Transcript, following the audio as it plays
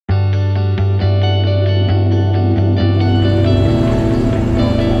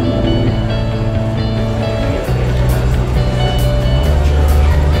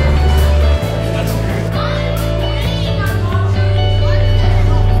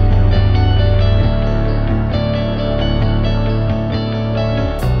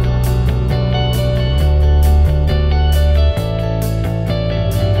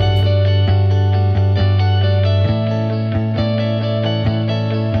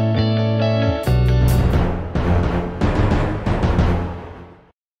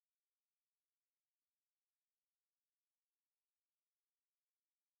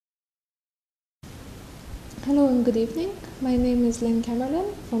Hello and good evening. My name is Lynn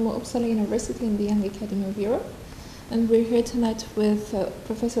Camerlin from Uppsala University in the Young Academy of Europe, and we're here tonight with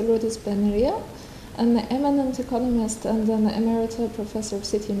Professor Lourdes Beneria, an eminent economist and an emerita professor of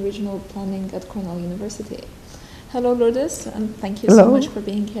city and regional planning at Cornell University. Hello Lourdes, and thank you Hello. so much for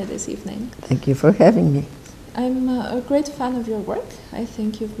being here this evening. Thank you for having me. I'm a great fan of your work. I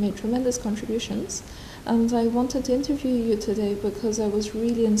think you've made tremendous contributions. And I wanted to interview you today because I was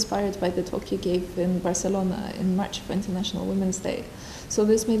really inspired by the talk you gave in Barcelona in March for International Women's Day. So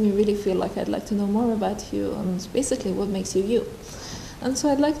this made me really feel like I'd like to know more about you and basically what makes you you. And so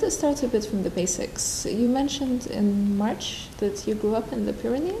I'd like to start a bit from the basics. You mentioned in March that you grew up in the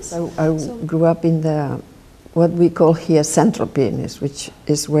Pyrenees. I grew up in the, what we call here Central Pyrenees, which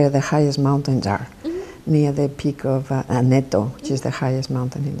is where the highest mountains are, near the peak of Aneto, which is the highest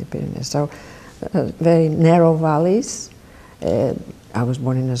mountain in the Pyrenees. So very narrow valleys. I was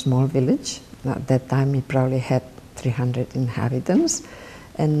born in a small village. At that time it probably had 300 inhabitants,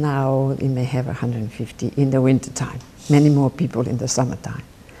 and now it may have 150 in the wintertime, many more people in the summertime.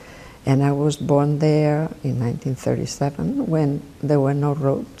 And I was born there in 1937 when there were no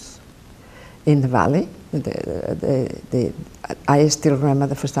roads in the valley. I still remember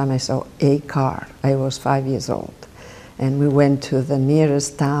the first time I saw a car. I was 5 years old. And we went to the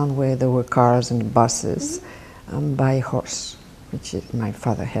nearest town where there were cars and buses by horse, which is, my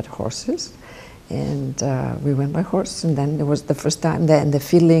father had horses. And we went by horse, and then it was the first time then the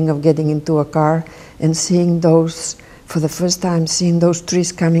feeling of getting into a car and seeing those, for the first time, seeing those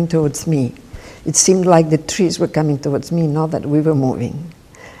trees coming towards me. It seemed like the trees were coming towards me, not that we were moving.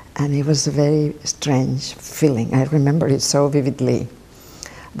 And it was a very strange feeling. I remember it so vividly.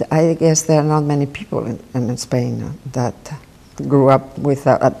 I guess there are not many people in Spain that grew up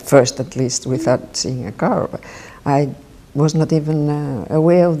without, at first at least, without seeing a car. I was not even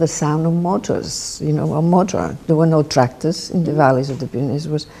aware of the sound of motors, you know, a motor. There were no tractors in the valleys of the Pyrenees.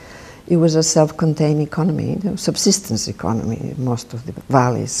 It was a self-contained economy, a subsistence economy. Most of the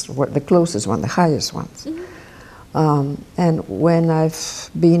valleys were the closest one, the highest ones. And when I've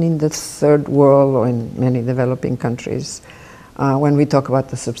been in the third world or in many developing countries, when we talk about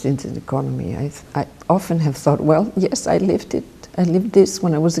the subsistence economy, I often have thought, well, yes, I lived it. I lived this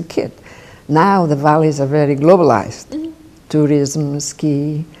when I was a kid. Now the valleys are very globalized. Tourism,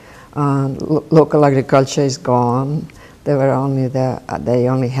 ski, local agriculture is gone. They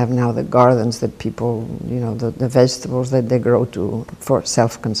only have now the gardens that people, you know, the vegetables that they grow for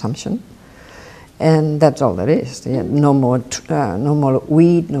self-consumption. And that's all there is. Yeah, no more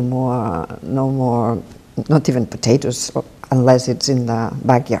wheat, no more, not even potatoes, unless it's in the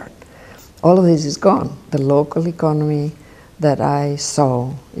backyard. All of this is gone. The local economy that I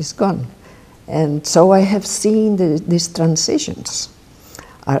saw is gone. And so I have seen these transitions.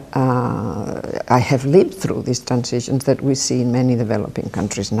 I have lived through these transitions that we see in many developing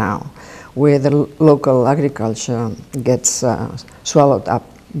countries now, where the local agriculture gets swallowed up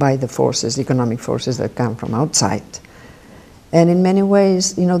by the forces, economic forces that come from outside. And in many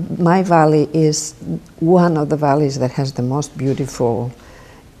ways, you know, my valley is one of the valleys that has the most beautiful.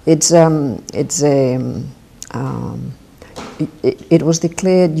 It was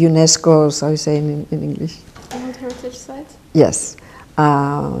declared UNESCO's, how you say in English? World Heritage Site? Yes,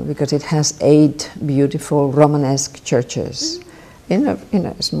 because it has 8 beautiful Romanesque churches in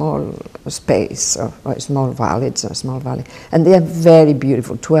a small space, or a small valley. It's a small valley, and they are very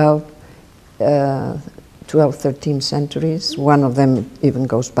beautiful. 13th centuries. One of them even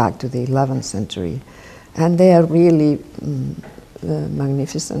goes back to the 11th century. And they are really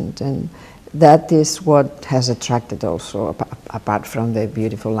magnificent. And that is what has attracted also, apart from the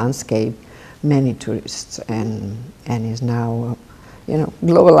beautiful landscape, many tourists, and is now, you know,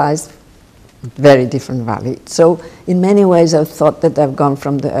 globalized, very different valley. So in many ways I've thought that I've gone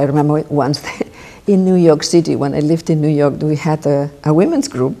from I remember once in New York City, when I lived in New York, we had a women's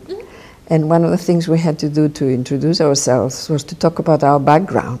group. And one of the things we had to do to introduce ourselves was to talk about our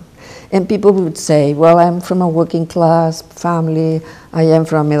background. And people would say, well, I'm from a working class family, I am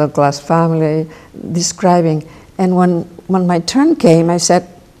from a middle class family, describing. And when my turn came, I said,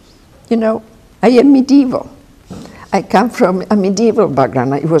 you know, I am medieval. I come from a medieval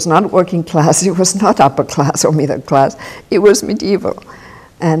background. It was not working class, it was not upper class or middle class, it was medieval.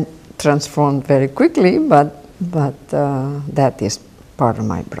 And transformed very quickly, but that is part of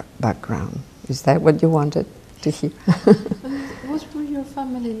my background. Is that what you wanted to hear? What were your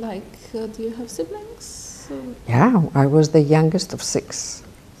family like? Do you have siblings? Yeah, I was the youngest of 6,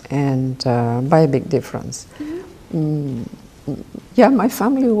 and by a big difference. Yeah, my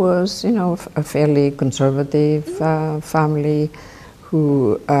family was, you know, a fairly conservative family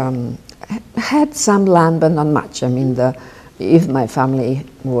who had some land, but not much. I mean, if my family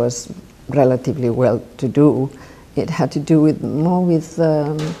was relatively well-to-do, it had to do with more with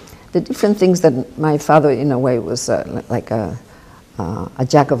the different things that my father, in a way, was like a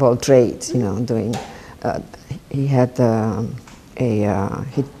jack of all trades. You know, doing. He had he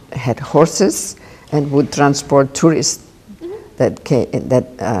had horses and would transport tourists that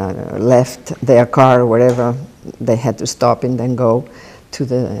left their car wherever they had to stop and then go through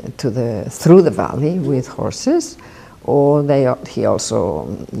the valley with horses, or he also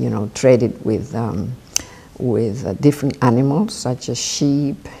traded with different animals such as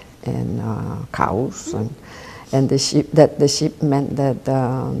sheep and cows, and the sheep meant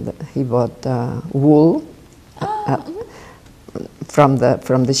that he bought wool from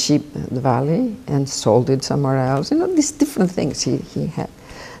the sheep valley and sold it somewhere else. You know, these different things. He had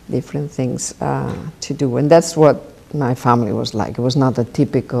different things to do, and that's what my family was like. It was not a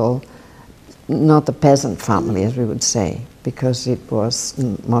typical, not a peasant family, as we would say, because it was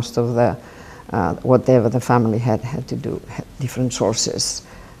most of the whatever the family had to do had different sources,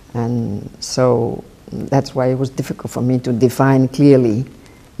 and so that's why it was difficult for me to define clearly,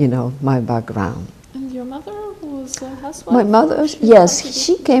 my background. And your mother was a housewife? My mother, yes,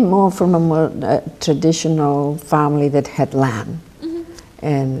 she came more from a more traditional family that had land.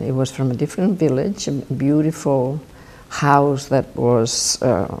 And it was from a different village, a beautiful house that was,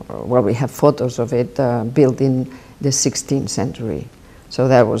 we have photos of it, built in the 16th century. So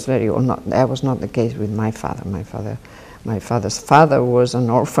that was that was not the case with my father. My father's father was an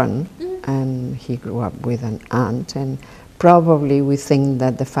orphan, and he grew up with an aunt, and probably we think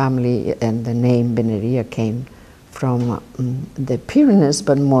that the family and the name Beneria came from the Pyrenees,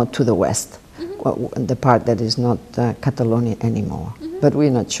 but more to the west, the part that is not Catalonia anymore. But we're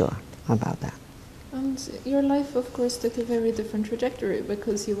not sure about that. And your life, of course, took a very different trajectory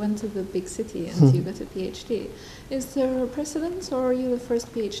because you went to the big city and you got a PhD. Is there a precedent, or are you the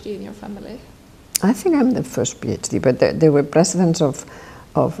first PhD in your family? I think I'm the first PhD, but there were precedents of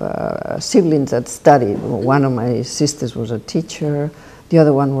siblings that studied. One of my sisters was a teacher. The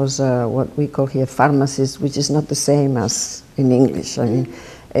other one was what we call here pharmacist, which is not the same as in English. I mean,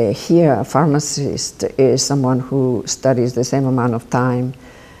 here a pharmacist is someone who studies the same amount of time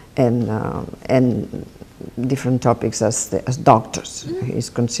and different topics as doctors. She is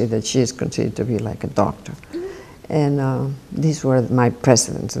considered to be like a doctor. And these were my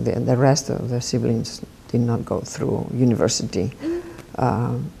precedents. The rest of the siblings did not go through university.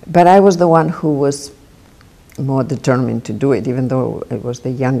 But I was the one who was more determined to do it, even though I was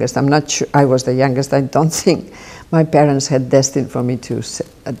the youngest. I'm not sure I was the youngest. I don't think my parents had destined for me to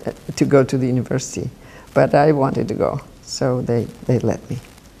go to the university. But I wanted to go, so they let me.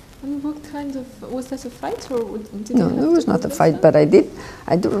 And what kind of, was that a fight, or did No, it was not a fight, but I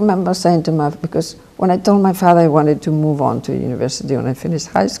do remember saying to because when I told my father I wanted to move on to university when I finished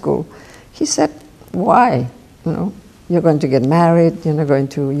high school, he said, why? You're going to get married,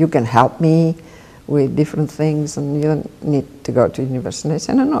 you can help me with different things, and you don't need to go to university. And I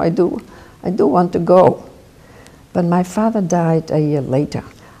said, no, I do want to go. But my father died a year later.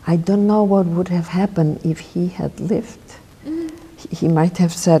 I don't know what would have happened if he had lived. He might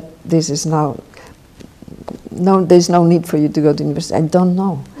have said, there's no need for you to go to university. I don't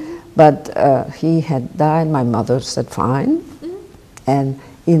know. But he had died. My mother said, fine. And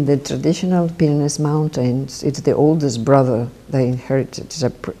in the traditional Pyrenees Mountains, it's the oldest brother they inherited. It's a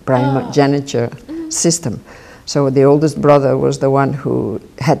primogeniture system. So the oldest brother was the one who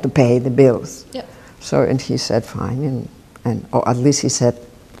had to pay the bills. Yep. So, and he said, fine. Or at least he said,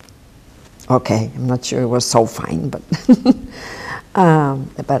 okay. I'm not sure it was so fine, but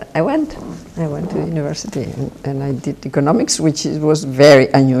but I went to university and I did economics, which was very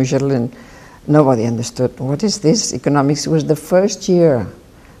unusual, and nobody understood what is this. Economics was the first year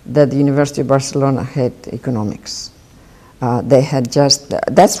that the University of Barcelona had economics. They had just,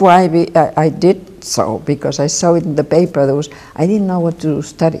 that's why I did so, because I saw it in the paper. I didn't know what to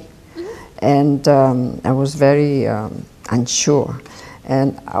study, and I was very unsure.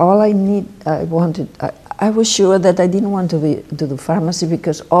 And I was sure that I didn't want to do pharmacy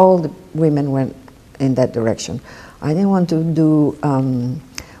because all the women went in that direction. I didn't want to do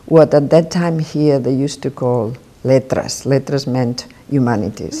what at that time here they used to call letras. Letras meant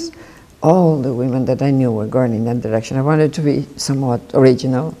humanities. All the women that I knew were going in that direction. I wanted to be somewhat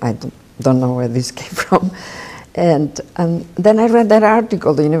original. I don't know where this came from. And then I read that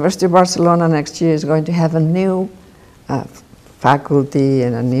article. The University of Barcelona next year is going to have a new faculty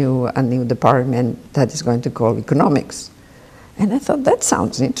and a new department that is going to call economics. And I thought, that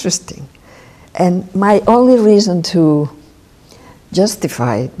sounds interesting. And my only reason to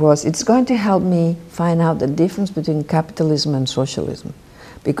justify it was, it's going to help me find out the difference between capitalism and socialism.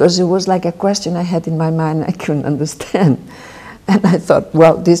 Because it was like a question I had in my mind I couldn't understand. And I thought,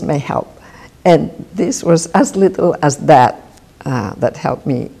 well, this may help. And this was as little as that that helped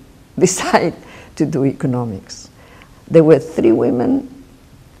me decide to do economics. There were 3 women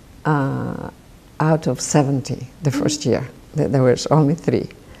out of 70 the first year. There was only 3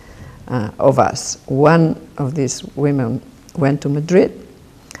 of us. One of these women went to Madrid.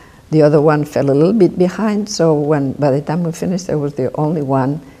 The other one fell a little bit behind, so by the time we finished, I was the only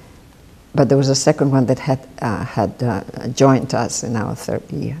one, but there was a second one that had joined us in our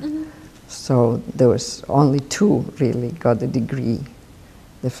 3rd year. Mm-hmm. So there was only 2 really got the degree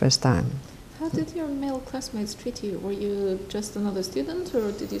the first time. How did your male classmates treat you? Were you just another student,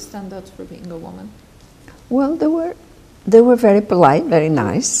 or did you stand out for being a woman? Well, they were very polite, very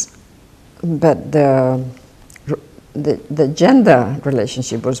nice, but the gender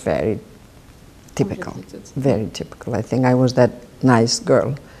relationship was very typical, very typical. I think I was that nice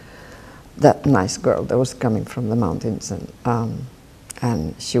girl that was coming from the mountains,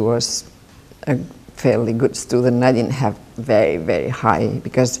 and she was a fairly good student. I didn't have very, very high,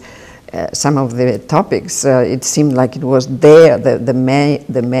 because some of the topics, it seemed like it was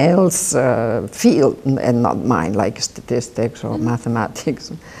the male's field and not mine, like statistics or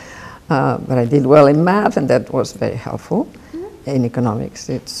mathematics. But I did well in math, and that was very helpful. In economics,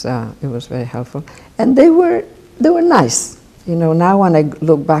 it was very helpful, and they were nice. You know, now when I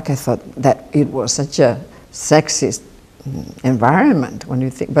look back, I thought that it was such a sexist environment when you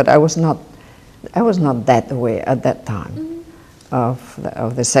think. But I was not that aware at that time of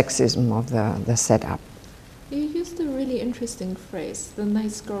the sexism of the setup. You used a really interesting phrase, the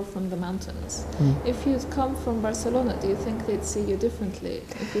nice girl from the mountains. If you'd come from Barcelona, do you think they'd see you differently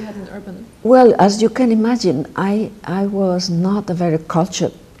if you had an urban? Well, as you can imagine, I was not a very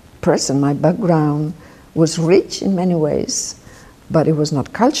cultured person. My background was rich in many ways, but it was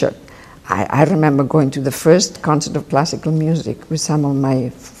not cultured. I remember going to the first concert of classical music with some of my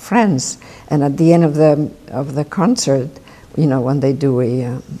friends, and at the end of the concert, you know, when they do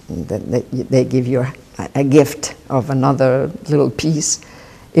they give you a gift of another little piece.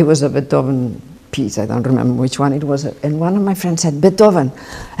 It was a Beethoven piece. I don't remember which one it was. And one of my friends said, Beethoven.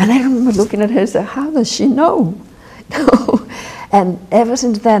 And I remember looking at her and said, how does she know? And ever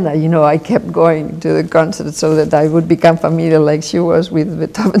since then, you know, I kept going to the concert so that I would become familiar like she was with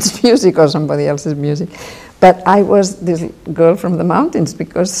Beethoven's music or somebody else's music. But I was this girl from the mountains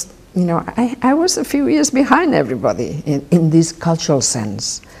because, you know, I was a few years behind everybody in this cultural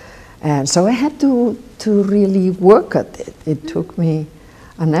sense. And so I had to really work at it. It took me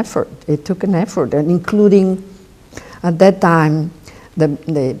an effort. It took an effort, and including at that time,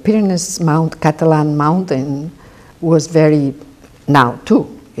 the Pyrenees Catalan mountain was very, now too,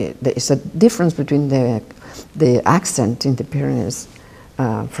 there's a difference between the accent in the Pyrenees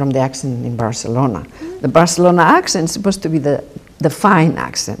from the accent in Barcelona. The Barcelona accent is supposed to be the fine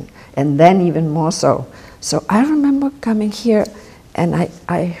accent, and then even more so. So I remember coming here, and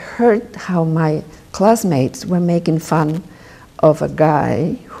I heard how my classmates were making fun of a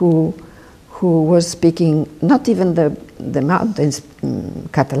guy who was speaking not even the mountains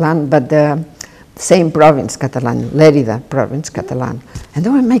Catalan, but the same province Catalan, Lérida province Catalan. And they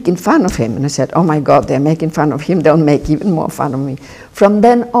were making fun of him. And I said, oh my God, they're making fun of him. They'll make even more fun of me. From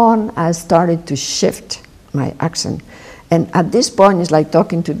then on, I started to shift my accent. And at this point, it's like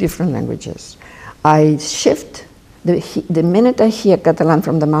talking to different languages. I shift. The minute I hear Catalan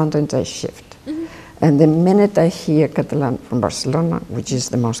from the mountains, I shift. And the minute I hear Catalan from Barcelona, which is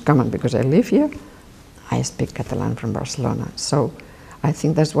the most common because I live here, I speak Catalan from Barcelona. So I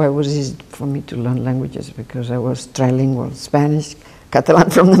think that's why it was easy for me to learn languages, because I was trilingual, Spanish, Catalan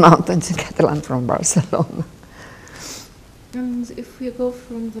from the mountains, and Catalan from Barcelona. And if we go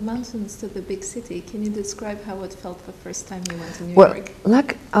from the mountains to the big city, can you describe how it felt the first time you went to New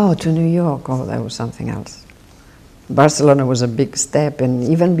York? To New York, that was something else. Barcelona was a big step, and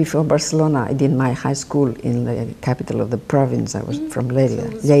even before Barcelona, I did my high school in the capital of the province. I was from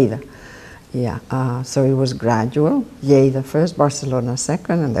Lleida. Yeah, so it was gradual. Lleida first, Barcelona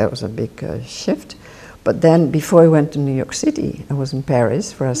second, and that was a big shift. But then, before I went to New York City, I was in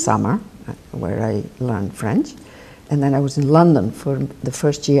Paris for a summer, where I learned French. And then I was in London for the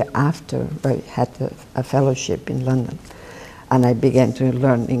first year after I had a fellowship in London. And I began to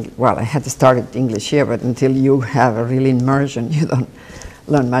learn English. Well, I had started English here, but until you have a real immersion, you don't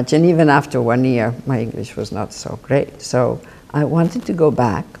learn much. And even after 1 year, my English was not so great. So I wanted to go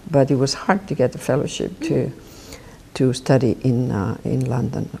back, but it was hard to get a fellowship to study in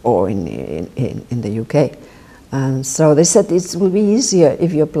London or in the UK. And so they said it will be easier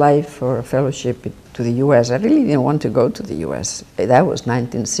if you apply for a fellowship to the US. I really didn't want to go to the US. That was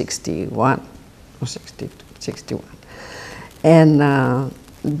 1961 or 61. And,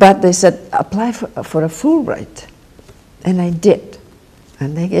 but they said, apply for a Fulbright. And I did.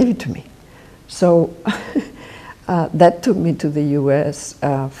 And they gave it to me. So that took me to the US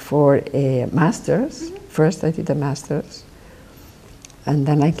for a master's. Mm-hmm. First I did a master's. And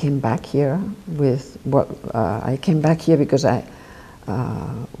then I came back here with, I came back here because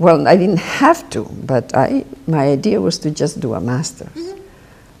well, I didn't have to, but my idea was to just do a master's. Mm-hmm.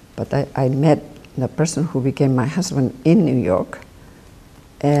 But I met the person who became my husband in New York.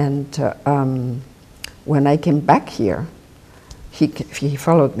 And when I came back here, he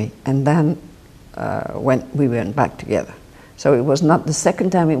followed me. And then when we went back together. So it was not the second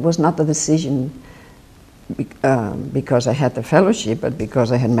time, it was not a decision because I had the fellowship, but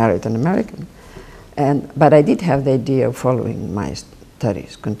because I had married an American. But I did have the idea of following my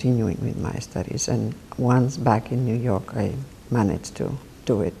studies, continuing with my studies. And once back in New York, I managed to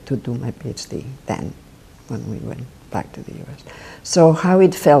do my PhD then, when we went back to the US. So how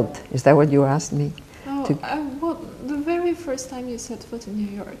it felt, is that what you asked me? Oh, well, the very first time you set foot in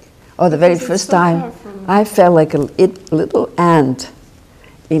New York. Oh, the very first time, I felt like a little ant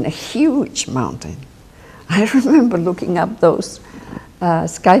in a huge mountain. I remember looking up those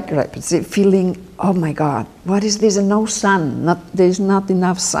skyscrapers, feeling, oh my God, what is this? No sun. There's not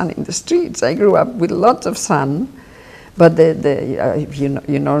enough sun in the streets. I grew up with lots of sun, but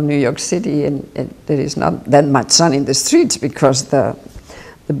you know New York City, and there is not that much sun in the streets because the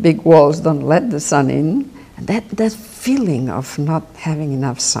big walls don't let the sun in. And that feeling of not having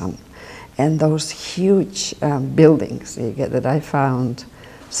enough sun, and those huge buildings that I found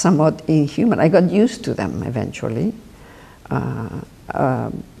somewhat inhuman. I got used to them eventually. And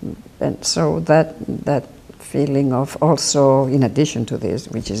so that feeling of also, in addition to this,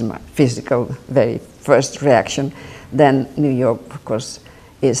 which is my physical very first reaction, then New York, of course,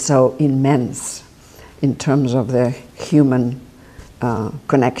 is so immense in terms of the human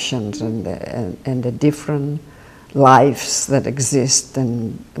connections and the different lives that exist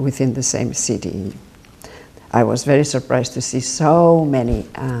within the same city. I was very surprised to see so many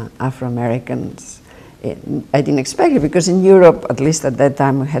Afro-Americans. I didn't expect it because in Europe, at least at that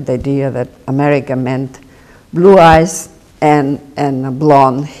time, we had the idea that America meant blue eyes and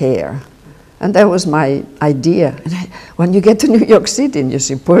blonde hair. And that was my idea. And when you get to New York City and you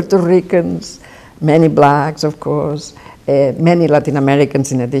see Puerto Ricans, many blacks, of course, many Latin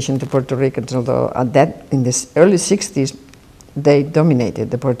Americans in addition to Puerto Ricans, although in the early 60s, they dominated,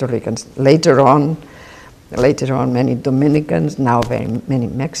 the Puerto Ricans. Later on, many Dominicans, now very many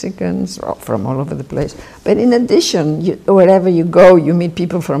Mexicans from all over the place. But in addition, wherever you go, you meet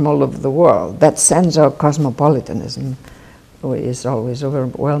people from all over the world. That sense of cosmopolitanism is always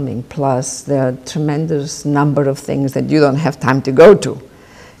overwhelming. Plus, there are tremendous number of things that you don't have time to go to.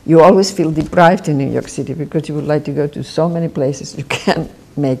 You always feel deprived in New York City because you would like to go to so many places, you can't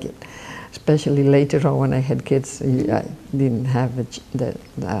make it. Especially later on when I had kids, I didn't have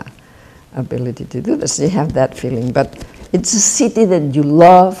the ability to do this. You have that feeling, but it's a city that you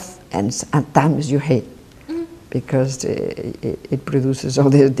love and at times you hate because it produces all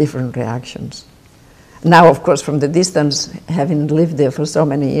these different reactions. Now, of course, from the distance, having lived there for so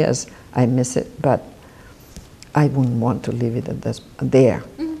many years, I miss it, but I wouldn't want to leave it there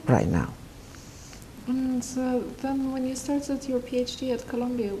right now. And then when you started your PhD at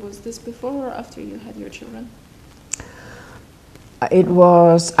Columbia, was this before or after you had your children? It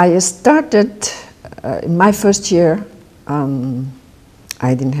was, I started, in my first year,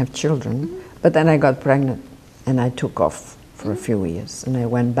 I didn't have children, but then I got pregnant and I took off for a few years and I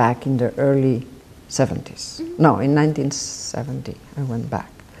went back in the early 70s. No, in 1970 I went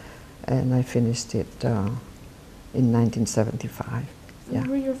back and I finished it in 1975. Yeah.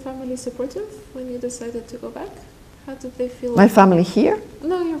 Were your family supportive when you decided to go back? How did they feel? My family here?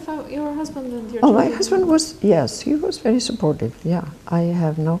 No, your husband and your children. Oh, my husband was, yes, he was very supportive, yeah. I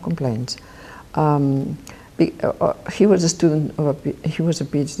have no complaints. He was a student, he was a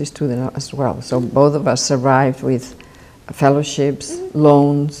PhD student as well, so both of us survived with fellowships,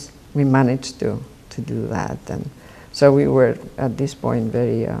 loans. We managed to do that. And so we were, at this point,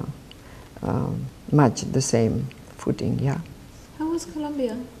 very much the same footing, yeah. How was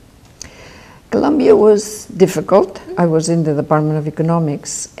Columbia? Columbia was difficult. I was in the Department of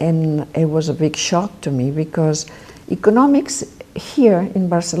Economics and it was a big shock to me because economics here in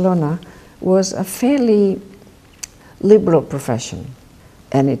Barcelona was a fairly liberal profession.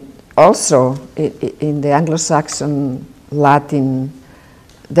 And it also, in the Anglo-Saxon Latin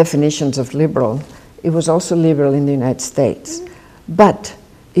definitions of liberal, It was also liberal in the United States, but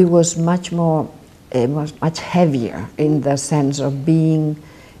it was much more, it was much heavier in the sense of being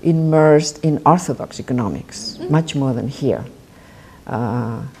immersed in orthodox economics, much more than here.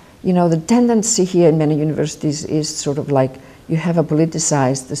 You know, the tendency here in many universities is sort of like you have a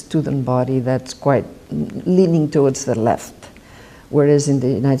politicized student body that's quite leaning towards the left, whereas in the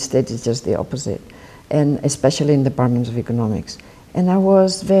United States it's just the opposite, and especially in departments of economics. And I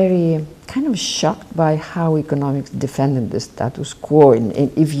was very kind of shocked by how economics defended the status quo,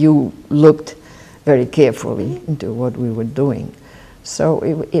 if you looked very carefully into what we were doing. So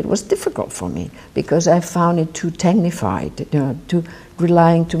it was difficult for me because I found it too technified, you know,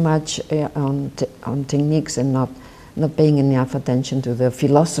 relying too much on techniques and not paying enough attention to the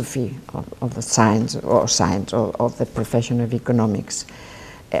philosophy of the science or of the profession of economics.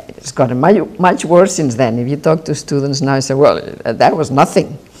 It's gotten much worse since then. If you talk to students now, I say, well, that was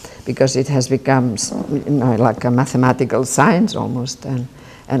nothing, because it has become, you know, like a mathematical science almost, and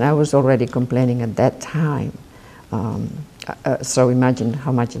I was already complaining at that time. So imagine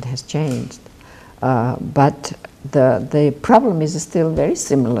how much it has changed. But the problem is still very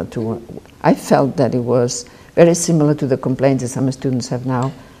similar to, I felt that it was very similar to the complaints that some students have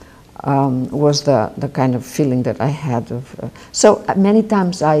now, was the kind of feeling that I had of, so many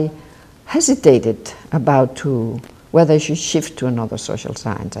times I hesitated about whether I should shift to another social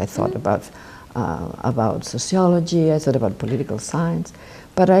science. I thought about sociology, I thought about political science,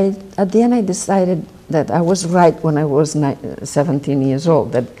 but at the end I decided that I was right when I was 17 years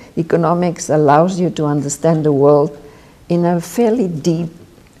old, that economics allows you to understand the world in a fairly deep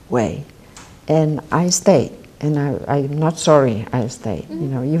way, and I stayed. And I'm not sorry I stayed, you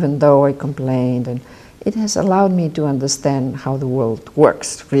know, even though I complained, and it has allowed me to understand how the world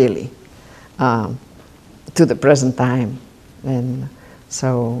works, really, to the present time. And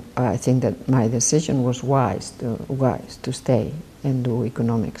so I think that my decision was wise to stay and do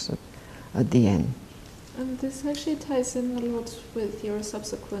economics at the end. And this actually ties in a lot with your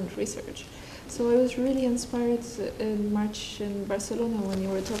subsequent research. So I was really inspired in March in Barcelona when you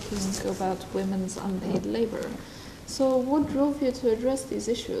were talking about women's unpaid labor. So what drove you to address these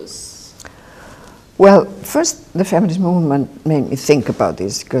issues? Well, first the feminist movement made me think about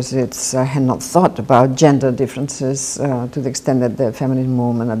this, because I had not thought about gender differences to the extent that the feminist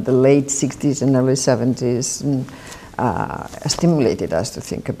movement at the late 60s and early 70s stimulated us to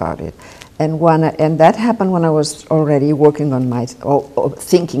think about it. And that happened when I was already working on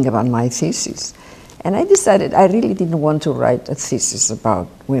thinking about my thesis. And I decided I really didn't want to write a thesis about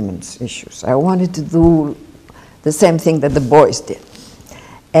women's issues. I wanted to do the same thing that the boys did.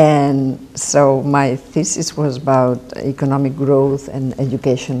 And so my thesis was about economic growth and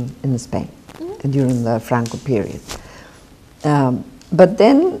education in Spain during the Franco period. But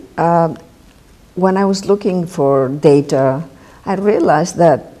then when I was looking for data, I realized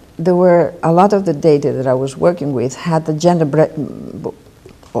that there were a lot of the data that I was working with had the gender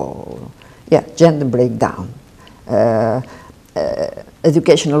breakdown.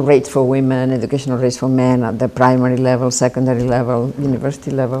 Educational rates for women, educational rates for men at the primary level, secondary level, university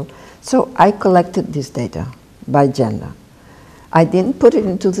level. So I collected this data by gender. I didn't put it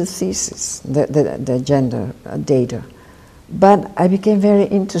into the thesis, the gender data, but I became very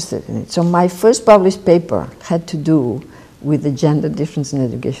interested in it. So my first published paper had to do with the gender difference in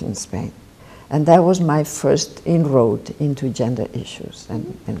education in Spain. And that was my first inroad into gender issues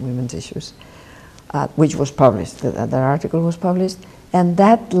and women's issues, which was published. The article was published, and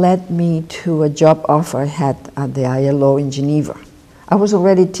that led me to a job offer I had at the ILO in Geneva. I was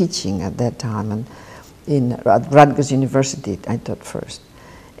already teaching at that time, and at Rutgers University, I taught first.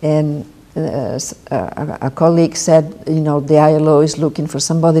 And a colleague said, you know, the ILO is looking for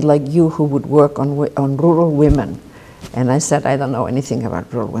somebody like you who would work on rural women. And I said, I don't know anything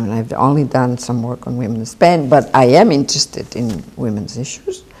about rural women. I've only done some work on women in Spain, but I am interested in women's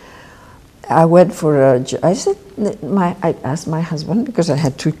issues. I went for I asked my husband, because I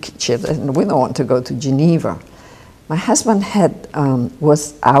had 2 kids, and we don't want to go to Geneva. My husband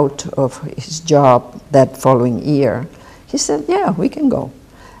was out of his job that following year. He said, yeah, we can go.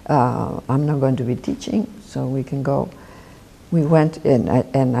 I'm not going to be teaching, so we can go. We went,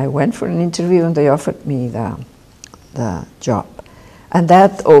 and I went for an interview, and they offered me the job. And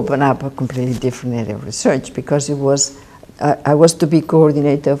that opened up a completely different area of research, because it was, I was to be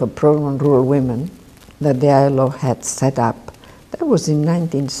coordinator of a program on rural women that the ILO had set up. That was in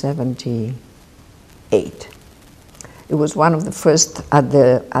 1978. It was one of the first, at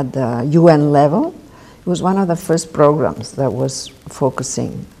the UN level, it was one of the first programs that was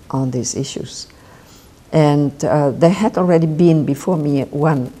focusing on these issues. And there had already been before me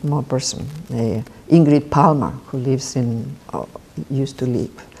one more person, Ingrid Palmer, who lives in,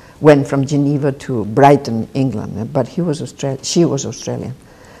 went from Geneva to Brighton, England, but she was Australian.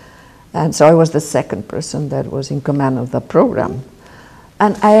 And so I was the second person that was in command of the program.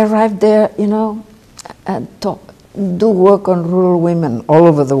 And I arrived there, you know, and do work on rural women all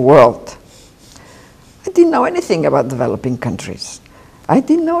over the world. I didn't know anything about developing countries. I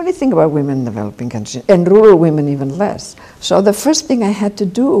didn't know anything about women in developing countries, and rural women even less. So the first thing I had to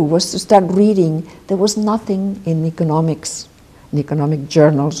do was to start reading. There was nothing in economics, in economic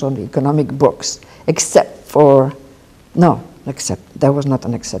journals or economic books, except for, there was not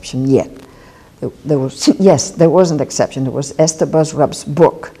an exception yet. There was an exception. There was Esther Busrup's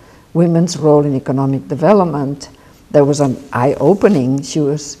book, Women's Role in Economic Development. There was an eye-opening. She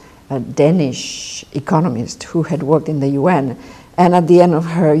was a Danish economist who had worked in the UN, and at the end of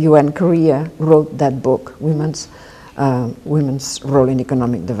her UN career wrote that book, Women's Role in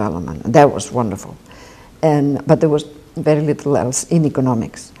Economic Development. And that was wonderful. But there was very little else in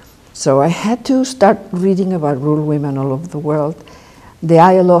economics. So I had to start reading about rural women all over the world. The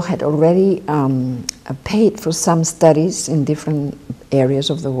ILO had already paid for some studies in different areas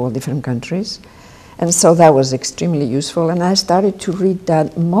of the world, different countries. And so that was extremely useful. And I started to read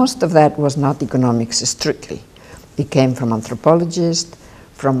that. Most of that was not economics strictly. It came from anthropologists,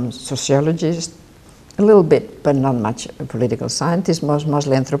 from sociologists, a little bit, but not much political scientists,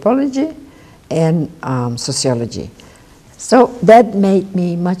 mostly anthropology and sociology. So that made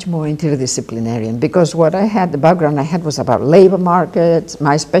me much more interdisciplinarian, because what I had, the background I had was about labor markets.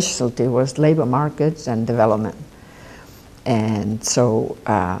 My specialty was labor markets and development. And so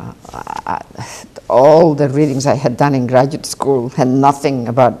all the readings I had done in graduate school had nothing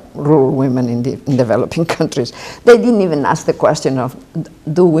about rural women in developing countries. They didn't even ask the question of,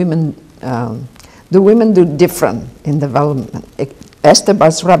 do women do different in development? Esther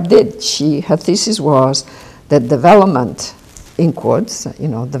Busrup did. Her thesis was that development, in quotes, you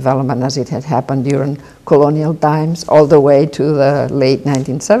know, development as it had happened during colonial times all the way to the late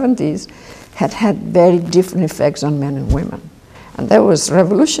 1970s, had very different effects on men and women. And that was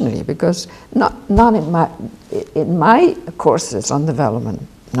revolutionary, because not in my courses on development,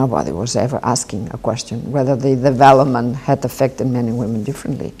 nobody was ever asking a question whether the development had affected men and women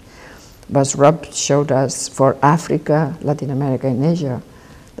differently. Busrup showed us for Africa, Latin America, and Asia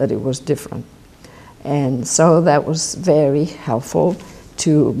that it was different. And so that was very helpful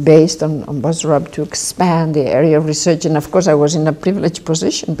based on Busrup, to expand the area of research. And of course I was in a privileged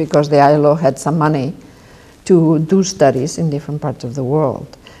position because the ILO had some money to do studies in different parts of the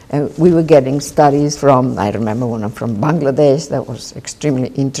world. And we were getting studies from, I remember one from Bangladesh that was extremely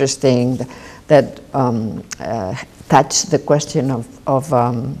interesting, that touched the question of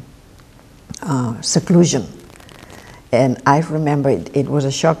seclusion. And I remember it was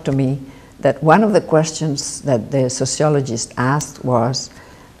a shock to me that one of the questions that the sociologist asked was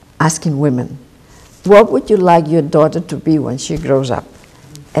asking women, what would you like your daughter to be when she grows up?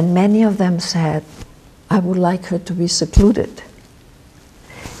 And many of them said, I would like her to be secluded.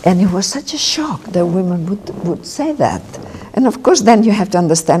 And it was such a shock that women would say that. And of course then you have to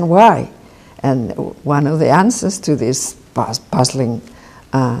understand why. And one of the answers to this puzzling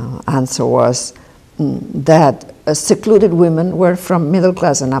answer was that secluded women were from middle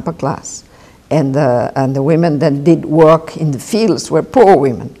class and upper class. And the women that did work in the fields were poor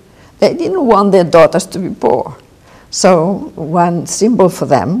women. They didn't want their daughters to be poor. So one symbol for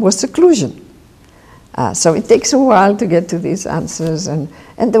them was seclusion. So it takes a while to get to these answers. And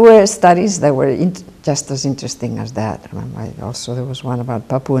there were studies that were just as interesting as that. Also there was one about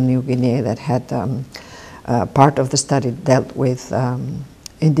Papua New Guinea that had part of the study dealt with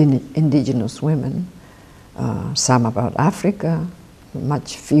indigenous women, some about Africa,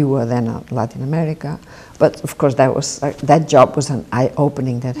 much fewer than Latin America. But of course that job was an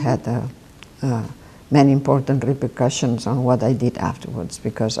eye-opening that had many important repercussions on what I did afterwards,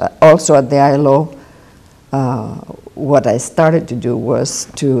 because also at the ILO, what I started to do was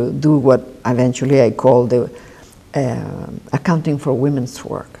to do what eventually I called the accounting for women's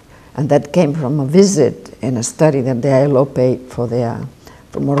work. And that came from a visit and a study that the ILO paid for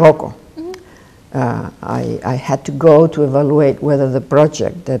Morocco. I had to go to evaluate whether the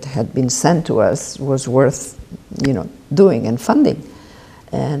project that had been sent to us was worth, doing and funding.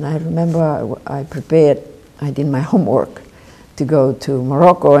 And I remember I did my homework to go to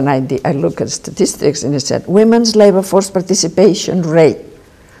Morocco, and I looked at statistics, and it said women's labor force participation rate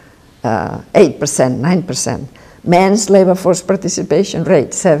 8%, 9%. Men's labor force participation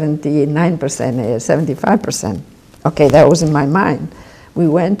rate 79%, 75%. Okay, that was in my mind. We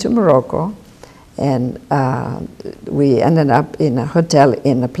went to Morocco, And we ended up in a hotel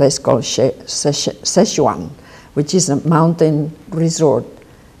in a place called Szechuan, which is a mountain resort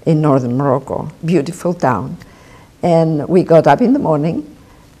in northern Morocco, beautiful town. And we got up in the morning,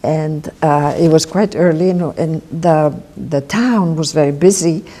 and it was quite early, and the town was very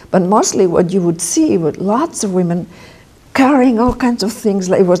busy, but mostly what you would see were lots of women carrying all kinds of things.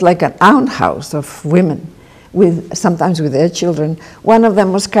 It was like an outhouse of women, sometimes with their children. One of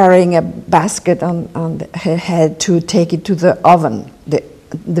them was carrying a basket on her head to take it to the oven,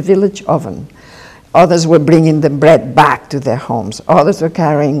 the village oven. Others were bringing the bread back to their homes. Others were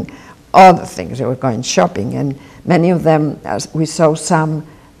carrying other things. They were going shopping, and many of them, as we saw some,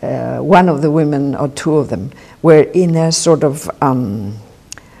 one of the women or two of them were in a sort of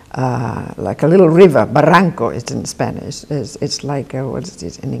like a little river, barranco it's in Spanish. It's like, what is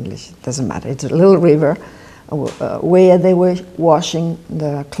it in English? It doesn't matter. It's a little river where they were washing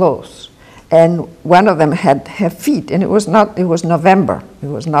the clothes. And one of them had her feet, and it was November. It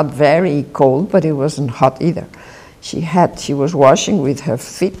was not very cold, but it wasn't hot either. She was washing with her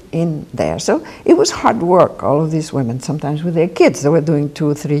feet in there. So it was hard work, all of these women, sometimes with their kids. They were doing 2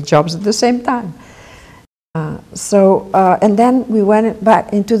 or 3 jobs at the same time. And then we went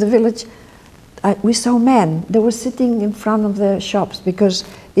back into the village. We saw men. They were sitting in front of the shops because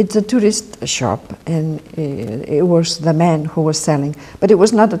it's a tourist shop, and it was the men who were selling. But it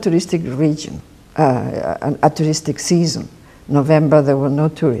was not a touristic region, a touristic season. November, there were no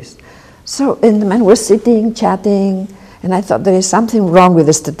tourists. So, and the men were sitting, chatting, and I thought there is something wrong with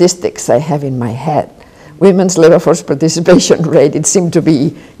the statistics I have in my head. Women's labor force participation rate, it seemed to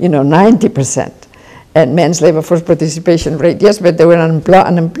be, 90%. And men's labor force participation rate, yes, but they were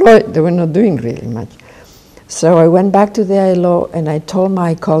unemployed. They were not doing really much. So I went back to the ILO and I told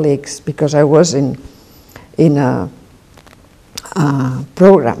my colleagues, because I was in a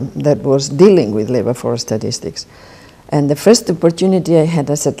program that was dealing with labor force statistics. And the first opportunity I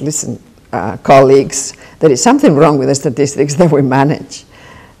had, I said, listen, colleagues, there is something wrong with the statistics that we manage.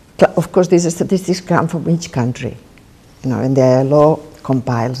 Of course, these statistics come from each country, and the ILO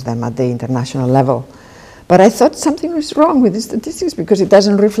compiles them at the international level. But I thought something was wrong with the statistics because it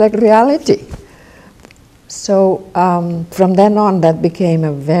doesn't reflect reality. So from then on, that became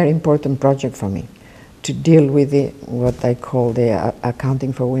a very important project for me, to deal with what I call the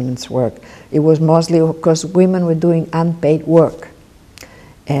accounting for women's work. It was mostly because women were doing unpaid work,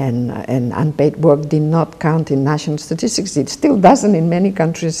 and unpaid work did not count in national statistics. It still doesn't in many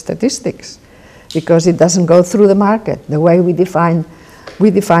countries' statistics, because it doesn't go through the market. The way we define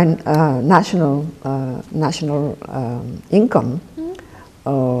national income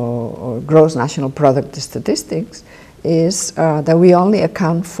or gross national product statistics is that we only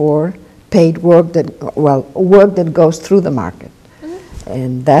account for paid work work that goes through the market.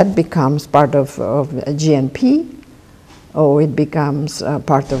 And that becomes part of GNP, or it becomes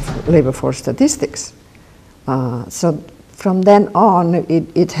part of labor force statistics. So from then on,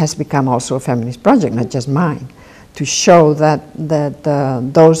 it has become also a feminist project, not just mine, to show that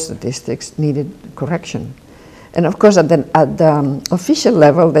those statistics needed correction. And of course, at the official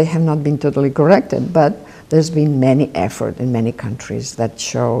level, they have not been totally corrected, but there's been many effort in many countries that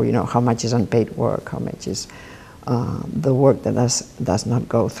show, how much is unpaid work, how much is the work that does not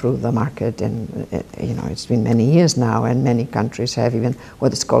go through the market. And it's been many years now, and many countries have even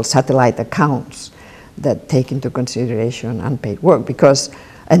what is called satellite accounts that take into consideration unpaid work. Because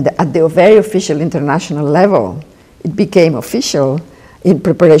at the very official international level, it became official in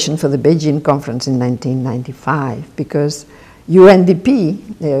preparation for the Beijing conference in 1995, because UNDP,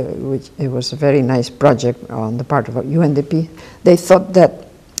 which it was a very nice project on the part of UNDP, they thought that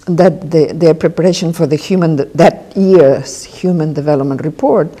their preparation for that year's Human Development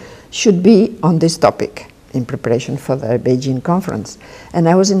Report should be on this topic in preparation for the Beijing conference. And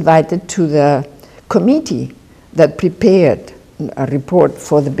I was invited to the committee that prepared a report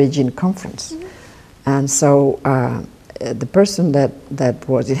for the Beijing conference. And so the person that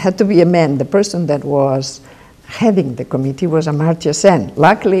was, it had to be a man, the person that was heading the committee was Amartya Sen.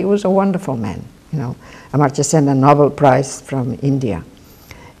 Luckily, he was a wonderful man, Amartya Sen, a Nobel Prize from India.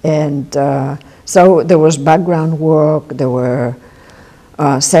 And so there was background work, there were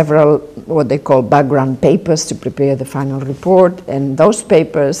several what they call background papers to prepare the final report, and those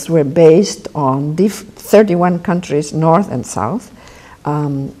papers were based on 31 countries, north and south,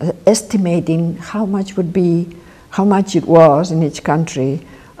 estimating how much it was in each country,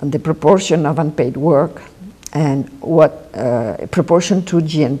 and the proportion of unpaid work, and what proportion to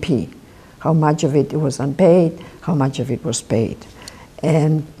GNP, how much of it was unpaid, how much of it was paid.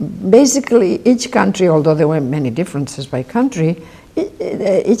 And basically each country, although there were many differences by country,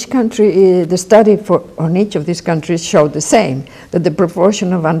 Each country, the study on each of these countries showed the same, that the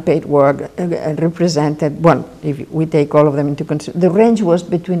proportion of unpaid work represented, well, if we take all of them into consideration, the range was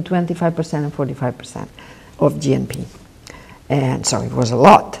between 25% and 45% of GNP. And so it was a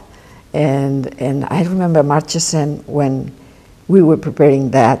lot. And I remember Marchesen, when we were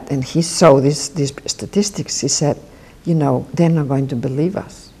preparing that, and he saw these statistics, he said, you know, they're not going to believe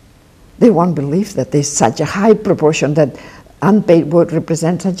us. They won't believe that there's such a high proportion, that unpaid work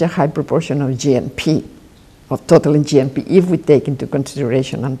represents such a high proportion of GNP, of total GNP, if we take into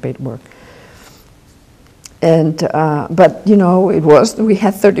consideration unpaid work. And, but you know, we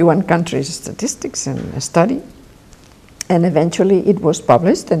had 31 countries statistics in a study, and eventually it was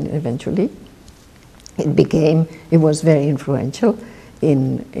published, and eventually it was very influential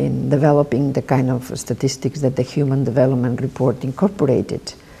in developing the kind of statistics that the Human Development Report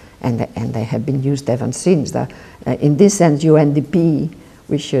incorporated. And they have been used ever since. In this sense, UNDP,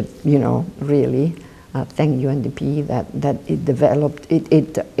 we should, you know, really thank UNDP that it developed,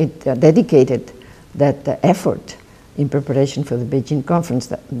 it dedicated that effort in preparation for the Beijing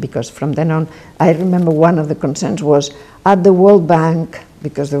conference, because from then on, I remember one of the concerns was at the World Bank,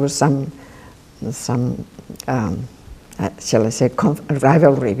 because there was some shall I say,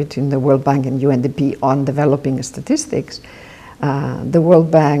 rivalry between the World Bank and UNDP on developing statistics. The World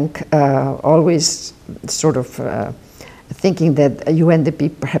Bank always sort of thinking that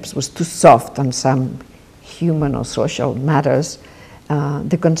UNDP perhaps was too soft on some human or social matters.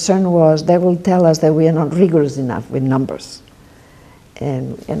 The concern was they will tell us that we are not rigorous enough with numbers.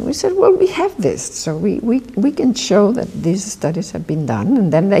 And we said, well, we have this, so we can show that these studies have been done,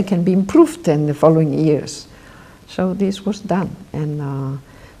 and then they can be improved in the following years. So this was done. And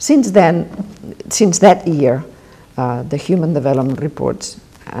since that year, the Human Development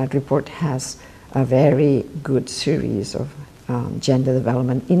Report has a very good series of gender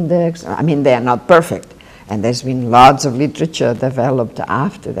development index. I mean, they are not perfect, and there's been lots of literature developed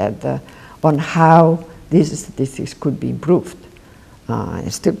after that on how these statistics could be improved.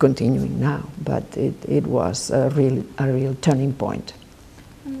 It's still continuing now, but it was a real turning point.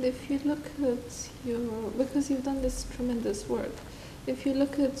 And if you look at because you've done this tremendous work, if you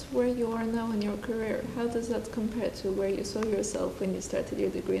look at where you are now in your career, how does that compare to where you saw yourself when you started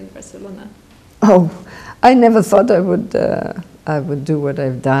your degree in Barcelona? Oh, I never thought I would do what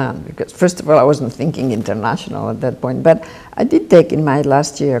I've done, because first of all, I wasn't thinking international at that point, but I did take in my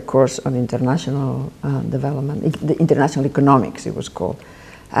last year a course on international development, the international economics it was called,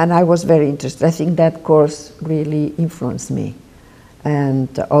 and I was very interested. I think that course really influenced me, and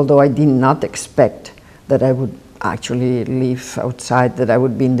although I did not expect that I would actually live outside, that I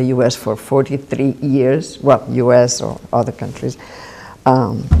would be in the US for 43 years, well, US or other countries,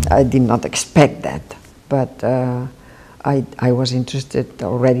 I did not expect that, but I was interested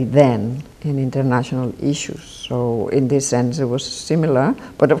already then in international issues. So in this sense it was similar,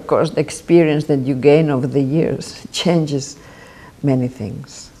 but of course the experience that you gain over the years changes many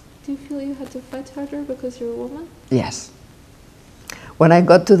things. Do you feel you had to fight harder because you're a woman? Yes. When I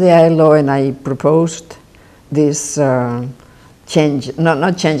got to the ILO and I proposed this change,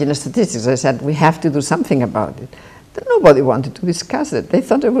 not change in the statistics, I said we have to do something about it. Nobody wanted to discuss it. They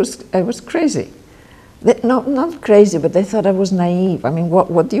thought I was crazy. No, not crazy, but they thought I was naive. I mean,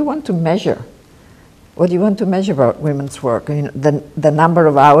 what do you want to measure? What do you want to measure about women's work? I mean, the number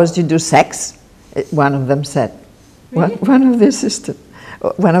of hours you do sex? One of them said. Really? One of the assistants,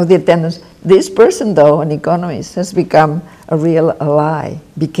 one of the attendants. This person, though, an economist, has become a real ally,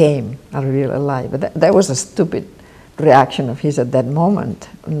 became a real ally. But that was a stupid reaction of his at that moment,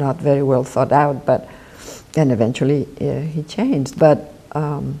 not very well thought out, but and eventually he changed. But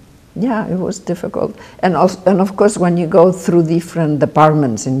yeah, it was difficult. And of course, when you go through different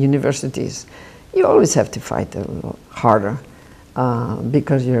departments in universities, you always have to fight a little harder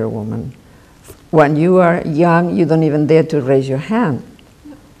because you're a woman. When you are young, you don't even dare to raise your hand.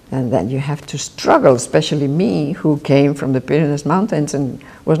 And then you have to struggle, especially me, who came from the Pyrenees Mountains and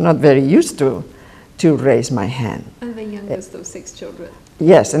was not very used to raise my hand. And the youngest of 6 children.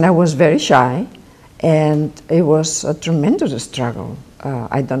 Yes, and I was very shy, and it was a tremendous struggle.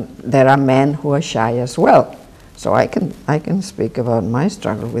 There are men who are shy as well, so I can speak about my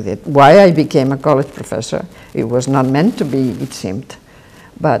struggle with it. Why I became a college professor, it was not meant to be, it seemed.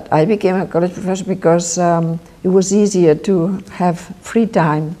 But I became a college professor because it was easier to have free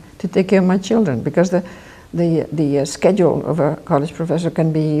time to take care of my children, because the schedule of a college professor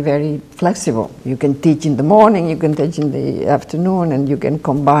can be very flexible. You can teach in the morning, you can teach in the afternoon, and you can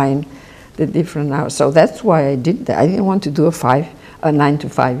combine the different hours. So that's why I did that. I didn't want to do a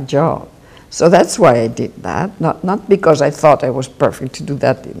 9-to-5 job. So that's why I did that, not because I thought I was perfect to do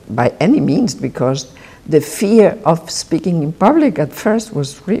that by any means, because the fear of speaking in public at first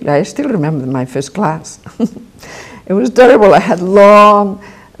was really, I still remember my first class. It was terrible. I had long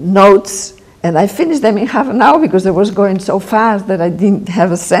notes, and I finished them in half an hour because I was going so fast that I didn't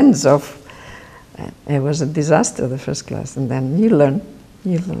have a sense of, it was a disaster, the first class, and then you learn.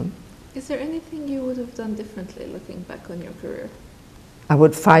 Is there anything you would have done differently looking back on your career? I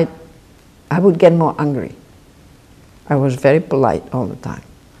would fight. I would get more angry. I was very polite all the time.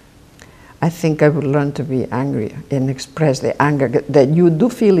 I think I would learn to be angry and express the anger that you do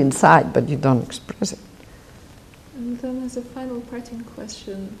feel inside, but you don't express it. And then as a final parting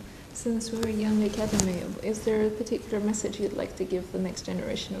question, since we're a young academy, is there a particular message you'd like to give the next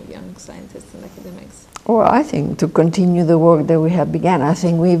generation of young scientists and academics? Well, I think to continue the work that we have begun. I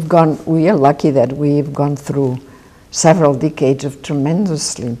think we are lucky that we've gone through several decades of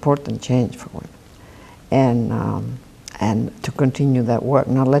tremendously important change for women. And to continue that work,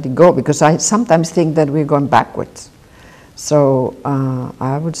 not let it go, because I sometimes think that we're going backwards. So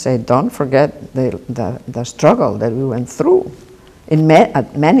I would say don't forget the struggle that we went through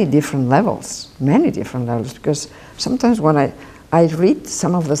at many different levels, because sometimes when I read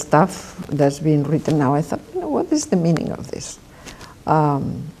some of the stuff that's being written now, I thought, what is the meaning of this?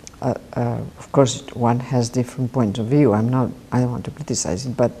 Of course, one has different points of view. I don't want to criticize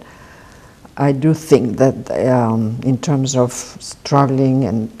it, but I do think that in terms of struggling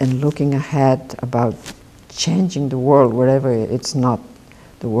and looking ahead about changing the world wherever the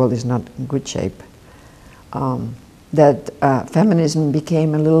world is not in good shape, that feminism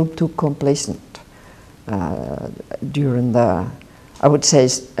became a little too complacent during I would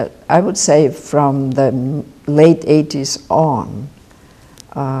say from the late 80s on,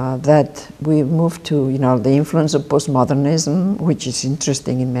 that we moved to, the influence of postmodernism, which is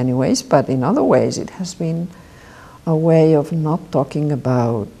interesting in many ways, but in other ways it has been a way of not talking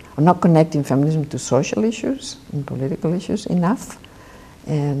about, or not connecting feminism to social issues and political issues enough.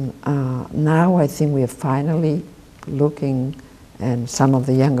 And now I think we are finally looking, and some of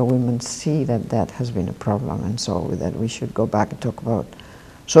the younger women see that that has been a problem, and so that we should go back and talk about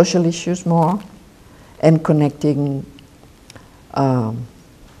social issues more, and connecting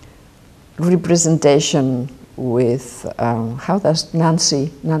representation with how does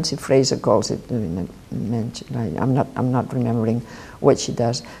Nancy Fraser calls it? I'm not remembering what she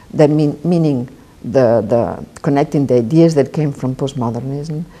does. That meaning the connecting the ideas that came from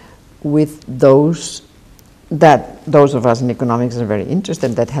postmodernism with those of us in economics are very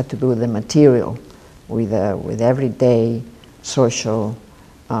interested, that had to do with the material, with everyday social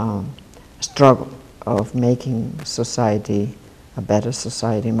struggle of making society a better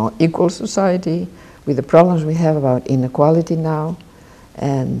society, more equal society, with the problems we have about inequality now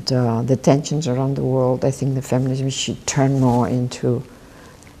and the tensions around the world. I think the feminism should turn more into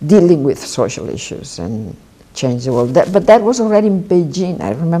dealing with social issues and change the world. But that was already in Beijing.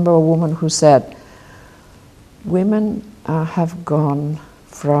 I remember a woman who said, women have gone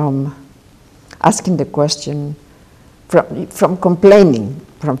from asking the question, from complaining,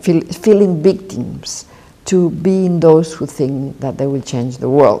 from feeling victims, to being those who think that they will change the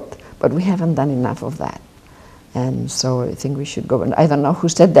world. But we haven't done enough of that. And so I think we should go. And I don't know who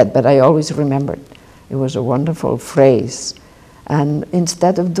said that, but I always remembered. It was a wonderful phrase. And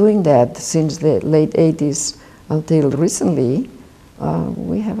instead of doing that, since the late 80s until recently,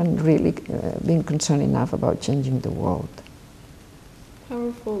 we haven't really been concerned enough about changing the world.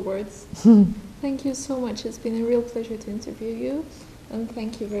 Powerful words. Thank you so much. It's been a real pleasure to interview you. And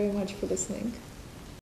thank you very much for listening.